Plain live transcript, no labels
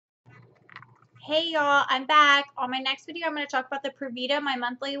Hey y'all, I'm back. On my next video, I'm going to talk about the PuraVida, my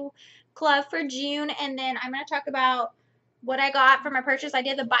monthly club for June, and then I'm going to talk about what I got for my purchase. I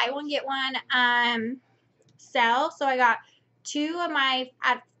did the buy one get one sale, so I got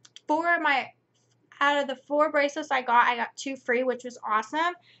four of my out of the four bracelets I got two free, which was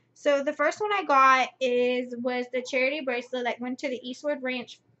awesome. So the first one I got was the charity bracelet that went to the Eastwood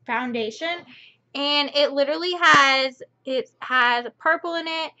Ranch Foundation, and it has purple in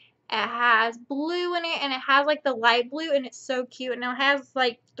it, it has blue in it, and it has like the light blue, and it's so cute. And it has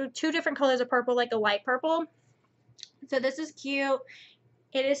like two different colors of purple, like a light purple. So this is cute.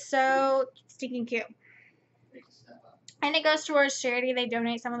 It is so stinking cute. And it goes towards charity. They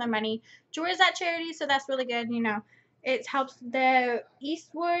donate some of the money towards that charity, so that's really good. It helps the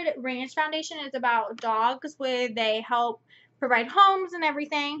Eastwood Ranch Foundation is about dogs, where they help provide homes and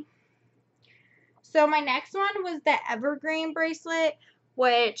everything. So my next one was the Evergreen bracelet,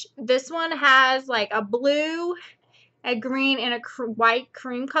 which this one has like a blue, a green, and a white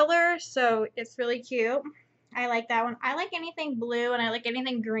cream color, so it's really cute. I like that one. I like anything blue and I like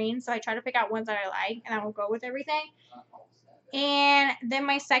anything green, so I try to pick out ones that I like, and I will go with everything. And then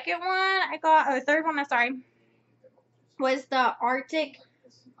my third one, I'm sorry, was the Arctic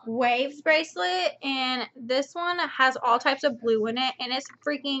Waves bracelet, and this one has all types of blue in it, and it's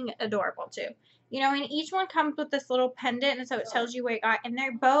freaking adorable too. And each one comes with this little pendant, and so it tells you what you got. And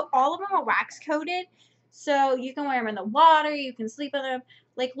all of them are wax coated, so you can wear them in the water, you can sleep in them.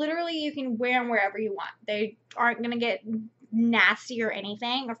 Like literally, you can wear them wherever you want. They aren't gonna get nasty or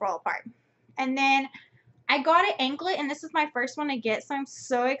anything or fall apart. And then I got an anklet, and this is my first one to get, so I'm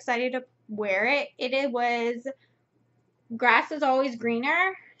so excited to wear it. It was grass is always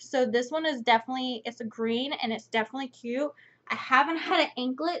greener, so this one it's a green, and it's definitely cute. I haven't had an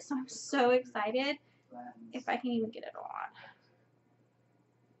anklet, so I'm so excited if I can even get it on.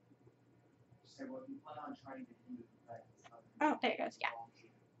 Oh, there it goes.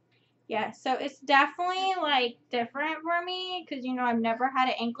 Yeah, so it's definitely like different for me because I've never had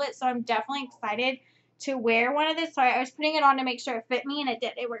an anklet, so I'm definitely excited to wear one of this. Sorry, I was putting it on to make sure it fit me, and it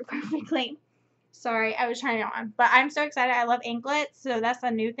did. It worked perfectly. Sorry, I was trying it on. But I'm so excited. I love anklets, so that's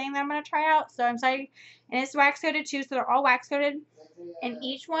a new thing that I'm going to try out. So I'm excited. And it's wax coated too, so they're all wax coated. And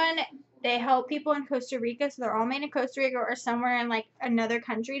each one, they help people in Costa Rica, so they're all made in Costa Rica or somewhere in like another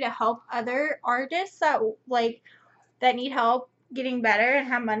country to help other artists that need help getting better and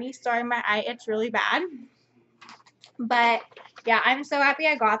have money. Sorry, my eye itch really bad. But yeah, I'm so happy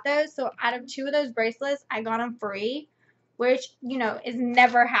I got those. So out of two of those bracelets, I got them free, which, is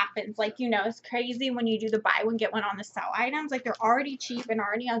never happens. Like, it's crazy when you do the buy one, get one on the sale items. Like, they're already cheap and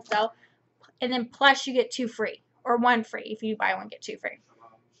already on sale. And then plus you get two free, or one free if you buy one, get two free.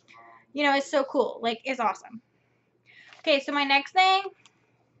 It's so cool. Like, it's awesome. Okay, so my next thing,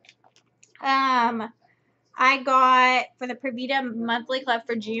 I got for the PuraVida monthly club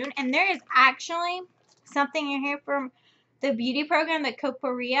for June, and there is actually something in here from the beauty program, the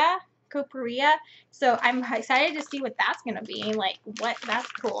Coparia. So I'm excited to see what that's gonna be. Like,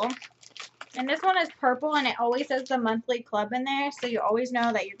 that's cool. And this one is purple, and it always says the monthly club in there, so you always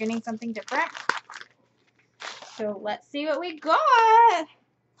know that you're getting something different. So let's see what we got. What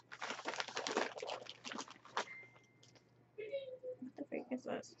the freak is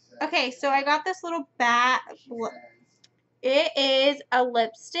this? Okay, so I got this little bat. It is a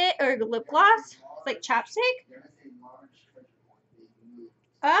lipstick or lip gloss. It's like chapstick.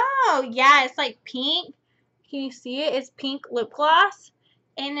 Oh, yeah, it's like pink. Can you see it? It's pink lip gloss.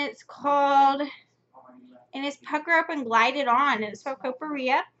 And it's Pucker Up and Glide It On. And it's from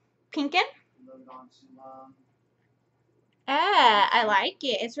Coparia. Pinkin. I like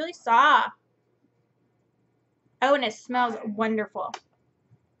it. It's really soft. Oh, and it smells wonderful.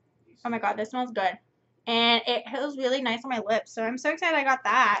 Oh my god, this smells good. And it feels really nice on my lips. So I'm so excited I got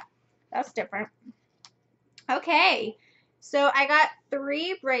that. That's different. Okay. So I got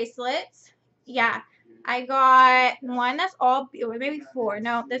 3 bracelets. Yeah. I got one that's all, maybe 4.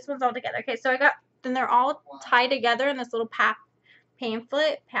 No, this one's all together. Okay, so then they're all tied together in this little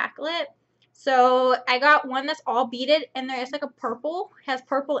packlet. So I got one that's all beaded, and there's like a purple, has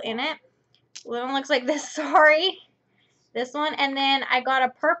purple in it. One looks like this, sorry. This one, and then I got a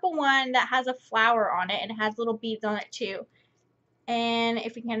purple one that has a flower on it, and it has little beads on it too. And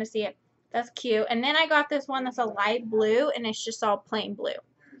if you can kind of see it, that's cute. And then I got this one that's a light blue, and it's just all plain blue.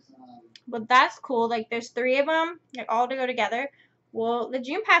 But that's cool. Like, there's 3 of them, like, all to go together. Well, the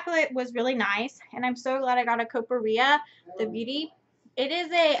June packlet was really nice, and I'm so glad I got a Coparia, the beauty. It is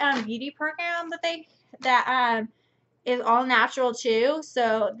a beauty program that is all natural too.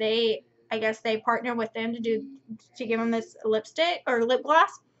 So I guess they partner with them to give them this lipstick or lip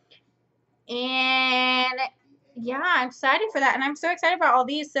gloss. And yeah, I'm excited for that. And I'm so excited about all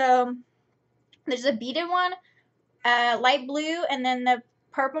these. So there's a beaded one, light blue, and then the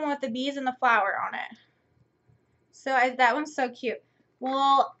purple one with the bees and the flower on it. So that one's so cute.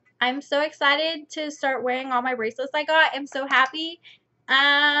 Well, I'm so excited to start wearing all my bracelets I got. I'm so happy.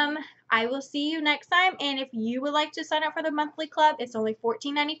 I will see you next time. And if you would like to sign up for the monthly club, it's only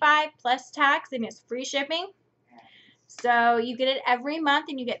 $14.95 plus tax, and it's free shipping. So you get it every month,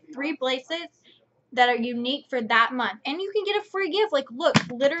 and you get 3 bracelets that are unique for that month. And you can get a free gift. Like, look,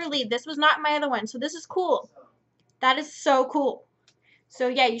 literally, this was not my other one. So this is cool. That is so cool. So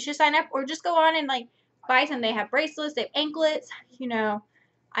yeah, you should sign up or just go on and like buy some. They have bracelets, they have anklets, you know.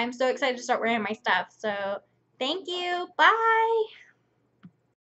 I'm so excited to start wearing my stuff. So thank you. Bye.